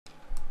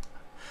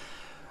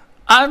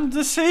I'm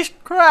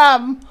Deceased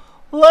Crab.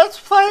 Let's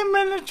play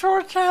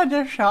Minotaur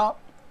Candy Shop.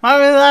 When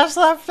we last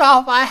left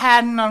off, I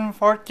had an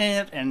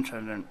unfortunate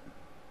incident.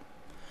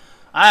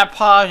 I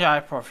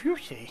apologize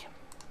profusely.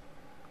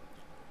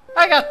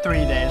 I got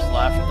 3 days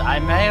left. I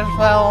may as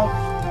well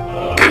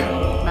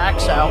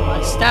max out my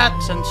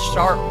stats and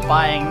start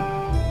buying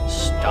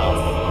stuff.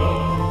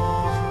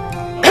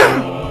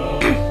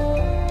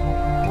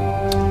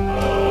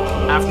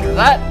 After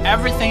that,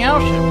 everything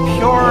else is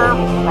pure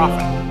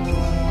profit.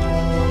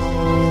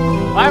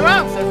 My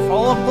mouth is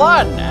full of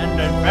blood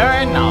and is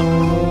very numb.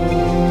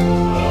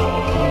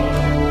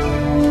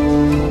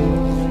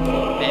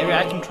 Maybe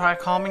I can try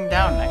calming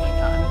down next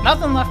time.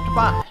 Nothing left to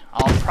buy.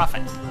 I'll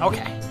profit.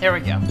 Okay, here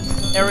we go.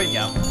 Here we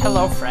go.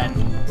 Hello, friend.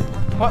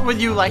 What would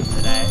you like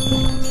today?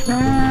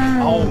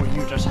 Oh,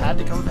 you just had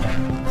to go there.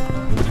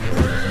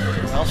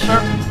 Well,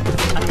 sir,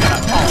 I'm gonna...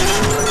 Oh.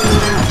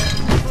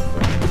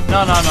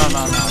 No.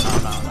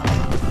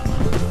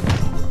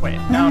 Wait,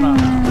 no.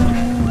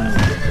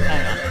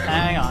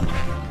 Hang on.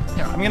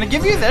 Here, I'm gonna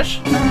give you this.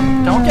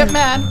 Don't get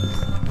mad.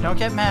 Don't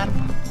get mad.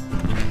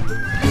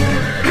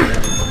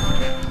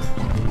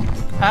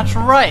 That's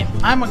right.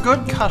 I'm a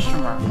good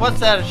customer. What's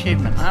that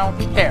achievement? I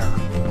don't care. Oh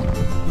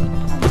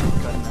my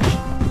goodness.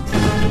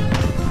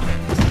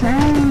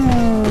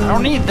 I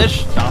don't need this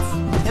stuff.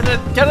 Get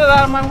it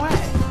out of my way.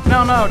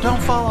 No,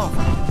 don't fall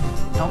over.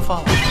 Don't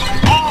fall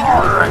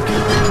over.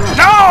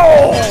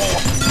 No!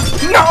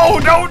 No,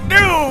 don't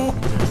do!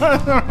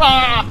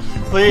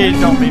 Please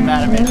don't be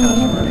mad at me,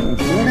 customer.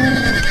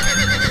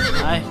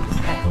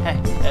 Hey,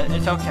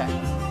 it's okay.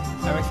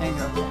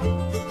 Everything's okay.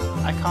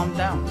 I calmed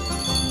down.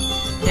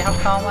 See how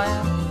calm I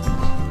am?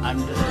 I'm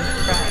just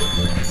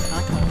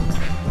distracted.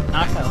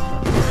 Not close.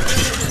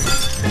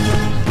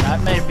 That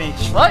made me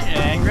slightly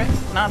angry,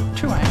 not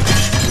too angry.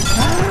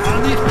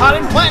 These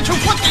potting plants, who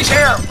put these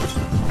here?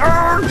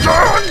 I'm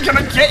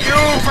gonna get you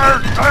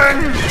for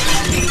things!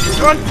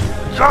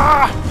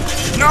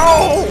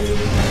 No!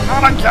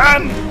 Not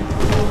again!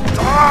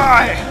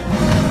 Die!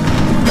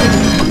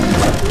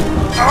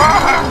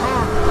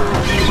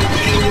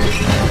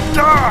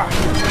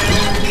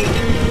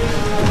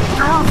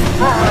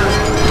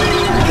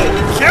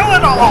 Kill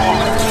it all!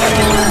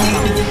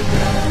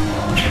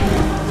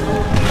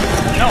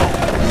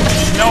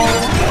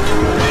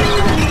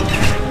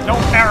 No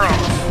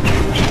arrows.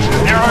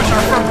 Arrows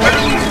are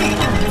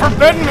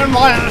forbidden in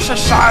my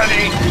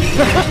society.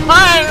 The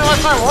society in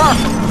which I work.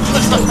 The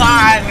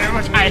society in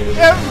which I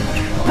live.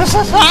 The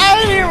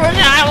society in which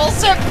I will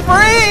set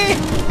free.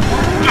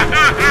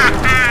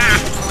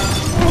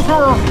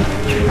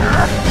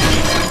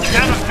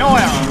 No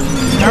arrows.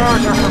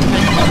 Arrows are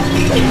forbidden.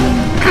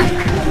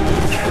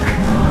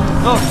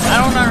 Look, I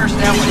don't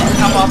understand when you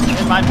come up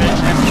in my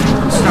business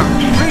and start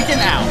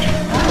freaking out.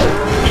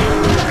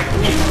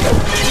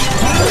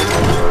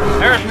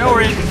 There's no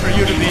reason for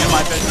you to be in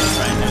my business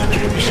right now.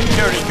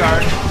 Security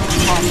guard.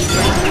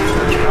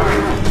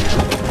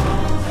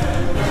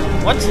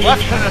 What's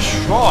left to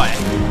destroy?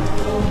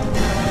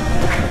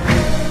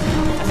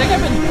 I think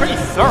I've been pretty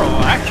thorough,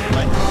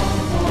 actually.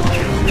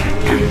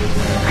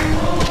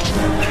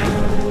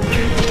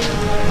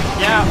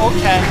 Yeah,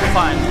 okay,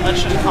 fine.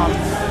 Let's just calm down.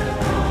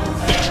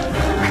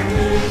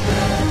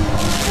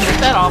 Get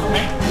that off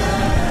me.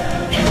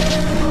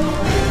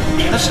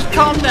 Let's just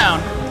calm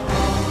down.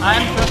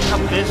 I'm just a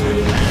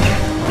businessman.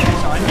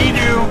 So I need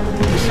you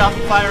to stop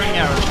firing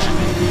arrows at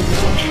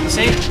me.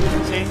 See?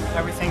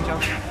 Everything's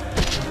okay.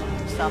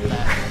 Stop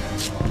that.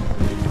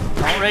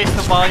 Don't raise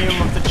the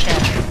volume of the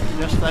channel.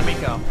 Just let me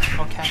go.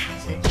 Okay,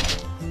 see?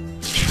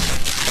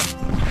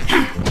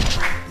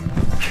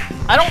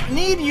 I don't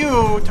need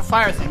you to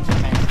fire things at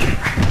me.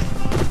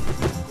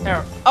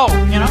 There. Oh,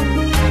 you know,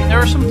 there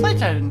are some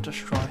plates I didn't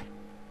destroy.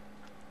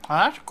 Oh,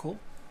 that's cool.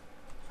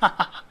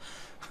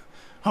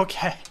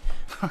 Okay.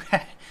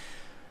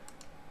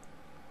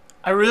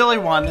 I really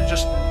want to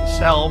just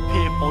sell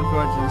people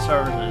goods and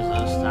services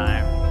this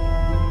time.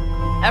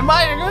 And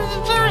by goods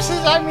and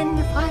services, I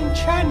mean fine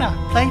china,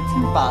 plates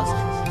and vases.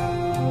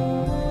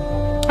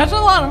 That's a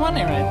lot of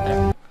money right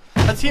there.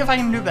 Let's see if I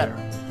can do better.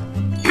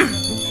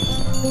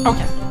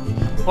 Okay.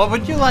 What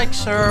would you like,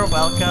 sir?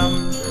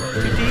 Welcome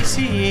to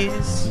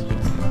DC's.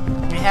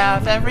 We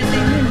have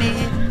everything you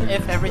need,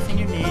 if everything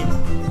you need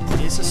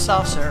is a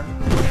saucer.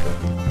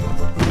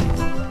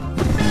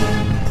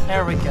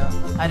 There we go.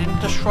 I didn't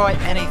destroy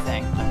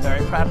anything. I'm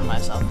very proud of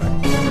myself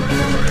right now.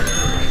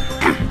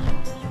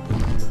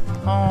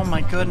 Oh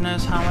my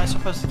goodness, how am I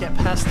supposed to get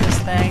past this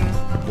thing?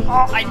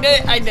 Oh, I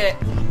did it!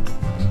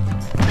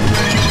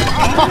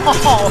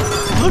 Oh,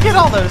 look at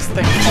all those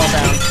things fall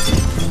down.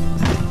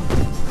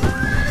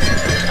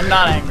 I'm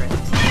not angry.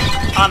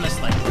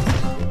 Honestly.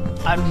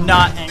 I'm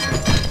not angry.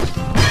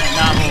 And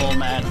now I'm a little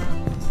mad.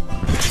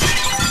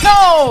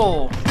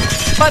 No!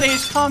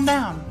 Buddies, calm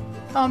down.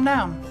 Calm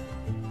down.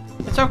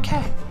 It's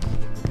okay.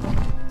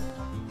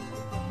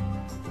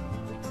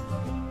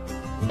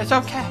 It's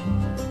okay.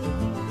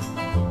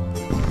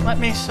 Let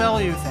me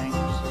sell you things.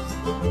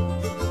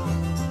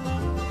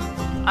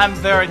 I'm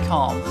very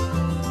calm.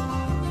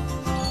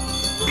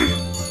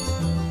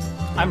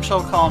 I'm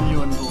so calm you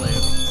wouldn't believe.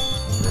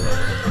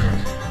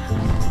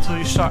 Until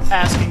you start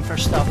asking for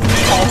stuff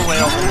all the way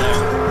over there.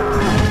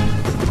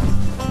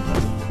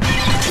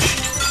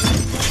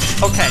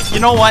 Okay, you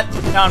know what?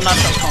 Now I'm not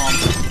so calm.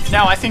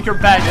 Now I think you're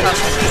bad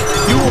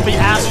customers. You will be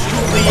asked to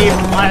leave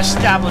my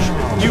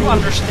establishment. Do you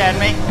understand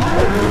me?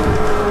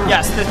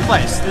 Yes, this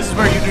place. This is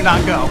where you do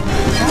not go.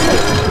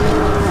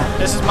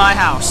 This is my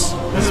house.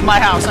 This is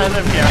my house. I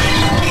live here.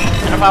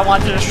 And if I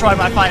want to destroy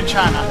my fine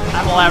china,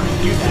 I'm allowed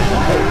to do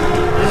that.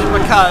 This is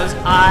because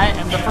I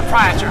am the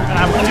proprietor, and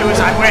I will do as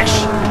I wish.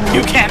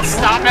 You can't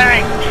stop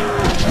me!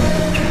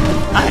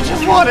 I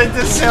just wanted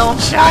to sell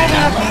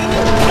china.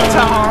 It's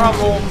a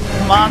horrible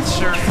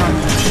monster from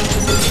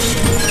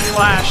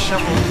Clash of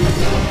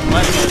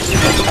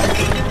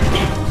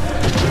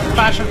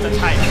Clash of the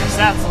Titans.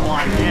 That's the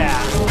one,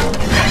 yeah.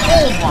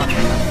 The old one.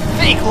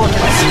 Fake looking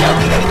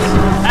skeletons.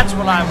 That's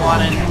what I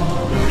wanted.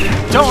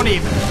 Don't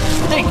even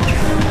think.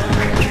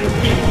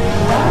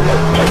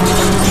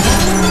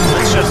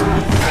 Let's just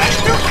crash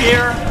through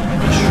here.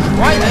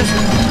 Destroy this.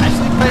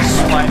 Nicely placed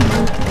swipe.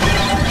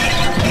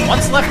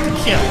 What's left to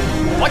kill?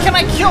 What can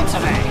I kill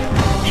today?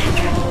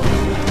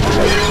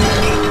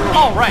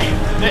 Alright,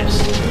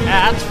 this.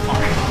 That's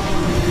fun.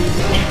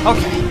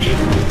 Okay.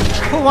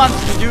 Who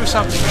wants to do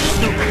something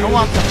stupid? Who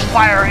wants to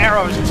fire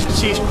arrows at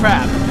deceased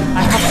crab?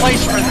 I have a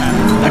place for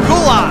them. The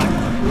gulag!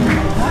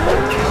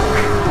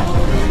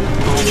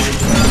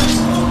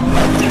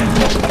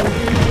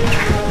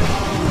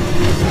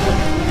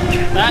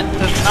 That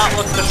does not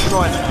look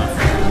destroyed enough.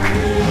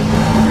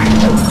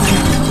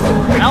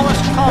 Now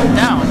let's calm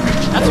down.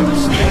 That's a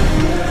mistake.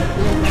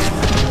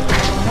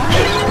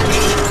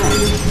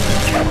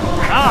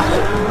 Ah!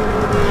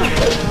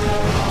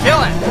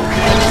 Kill it!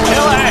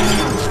 Kill it!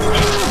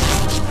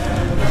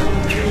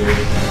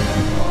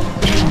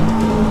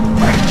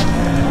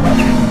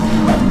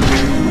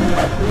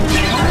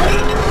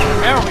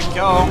 There we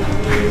go.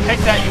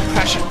 Take that, you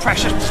precious,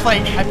 precious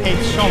plate. I paid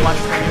so much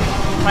for you.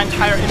 My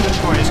entire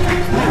inventory is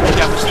completely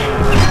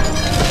devastated.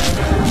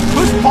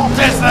 Whose fault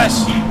is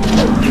this?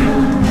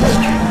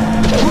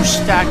 Who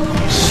stacked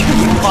these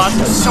stupid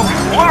closets so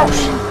close?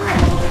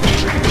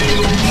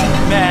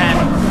 Man,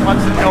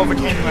 once the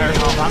Novocaine wears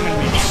off, I'm gonna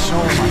be so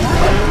much.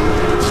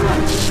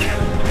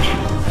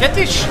 Get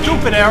these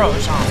stupid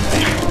arrows off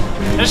me.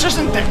 This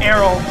isn't the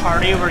arrow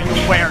party where you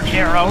wear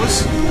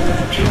arrows.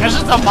 This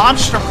is the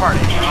monster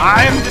party.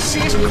 I'm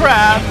deceased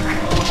crab,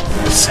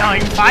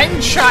 selling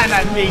fine china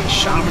and being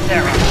shot with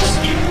arrows.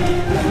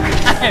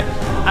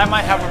 I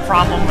might have a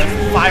problem with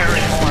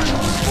fiery horns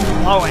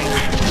blowing.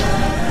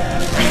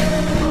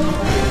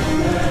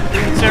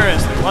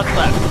 Seriously, what's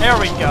left? There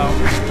we go.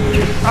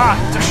 Ah,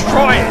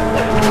 destroy it!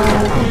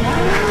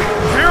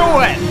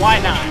 Through it! Why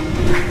not?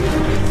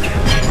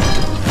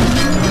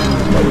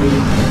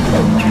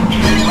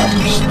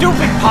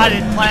 Stupid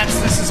potted plants,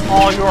 this is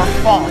all your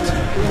fault.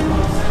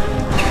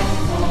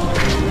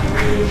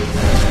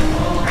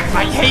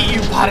 I hate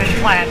you, potted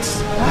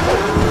plants.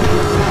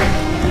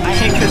 I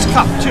hate this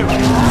cup, too.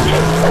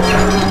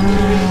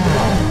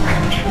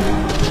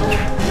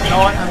 You know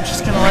what? I'm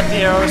just gonna let the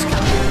arrows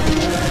come.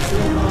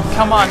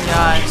 Come on,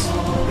 guys.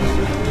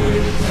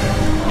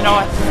 You know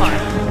what?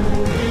 Fine.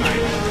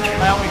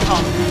 Why don't we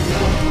calm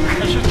down?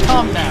 Let's just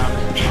calm down.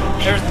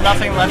 There's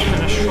nothing left to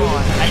destroy.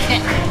 I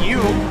can't hit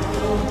you.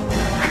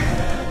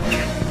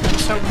 I'm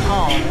so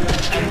calm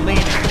and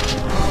leaning.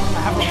 I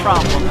have a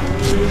problem.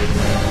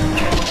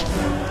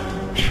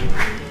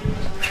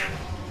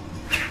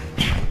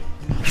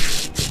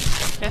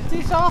 Get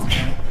these off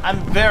me. I'm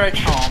very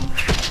calm.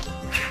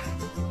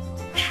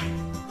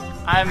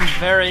 I'm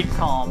very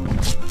calm.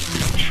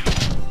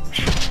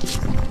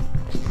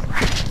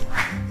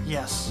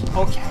 Yes.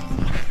 Okay.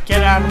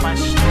 Get out of my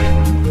street.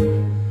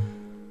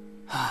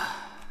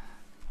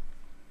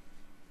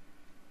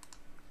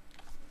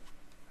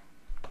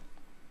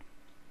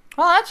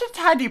 Well, that's a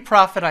tidy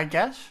profit, I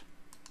guess.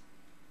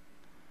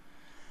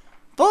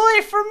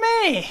 Bully for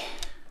me!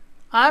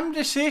 I'm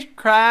deceased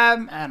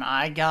crab, and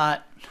I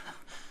got...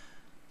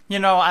 You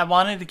know, I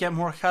wanted to get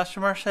more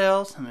customer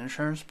sales and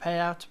insurance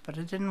payouts, but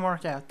it didn't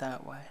work out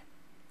that way.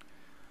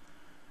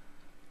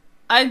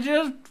 I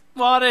just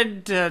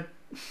wanted to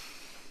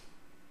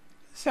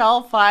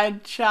sell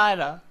fine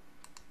china.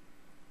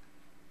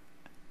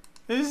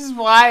 This is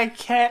why I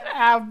can't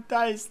have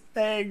nice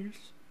things.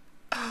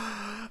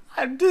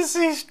 I'm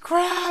deceased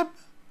crab.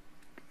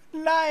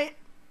 Good night.